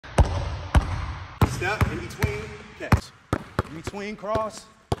step, in between, catch. In between, cross,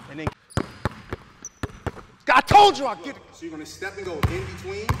 and then. I told you I'd get it. So you're gonna step and go in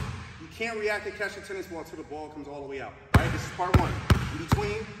between. You can't react to catch the tennis ball until the ball comes all the way out. All right, this is part one. In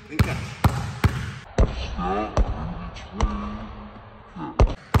between, then catch.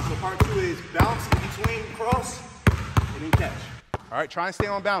 So part two is bounce, in between, cross, and then catch. All right, try and stay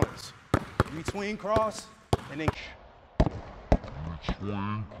on balance. In between, cross, and then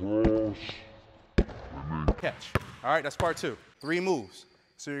catch. All right, that's part two. 3 moves.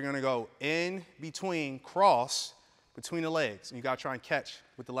 So you're gonna go in between, cross, between the legs, and you gotta try and catch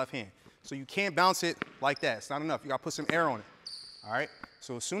with the left hand. So you can't bounce it like that. It's not enough. You gotta put some air on it. All right?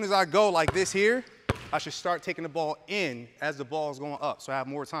 So as soon as I go like this here, I should start taking the ball in as the ball is going up, so I have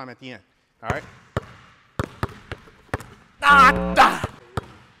more time at the end. All right? Ah!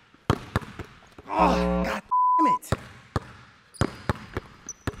 Oh, God damn it.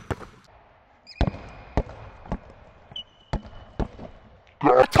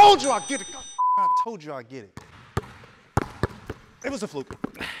 I told you I'd get it. I told you I'd get it. It was a fluke.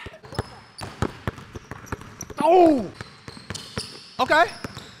 Oh! Okay.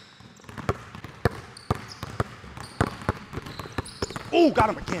 Oh, got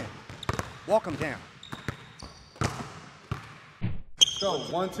him again. Walk him down. Go,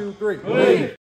 1, 2, 3.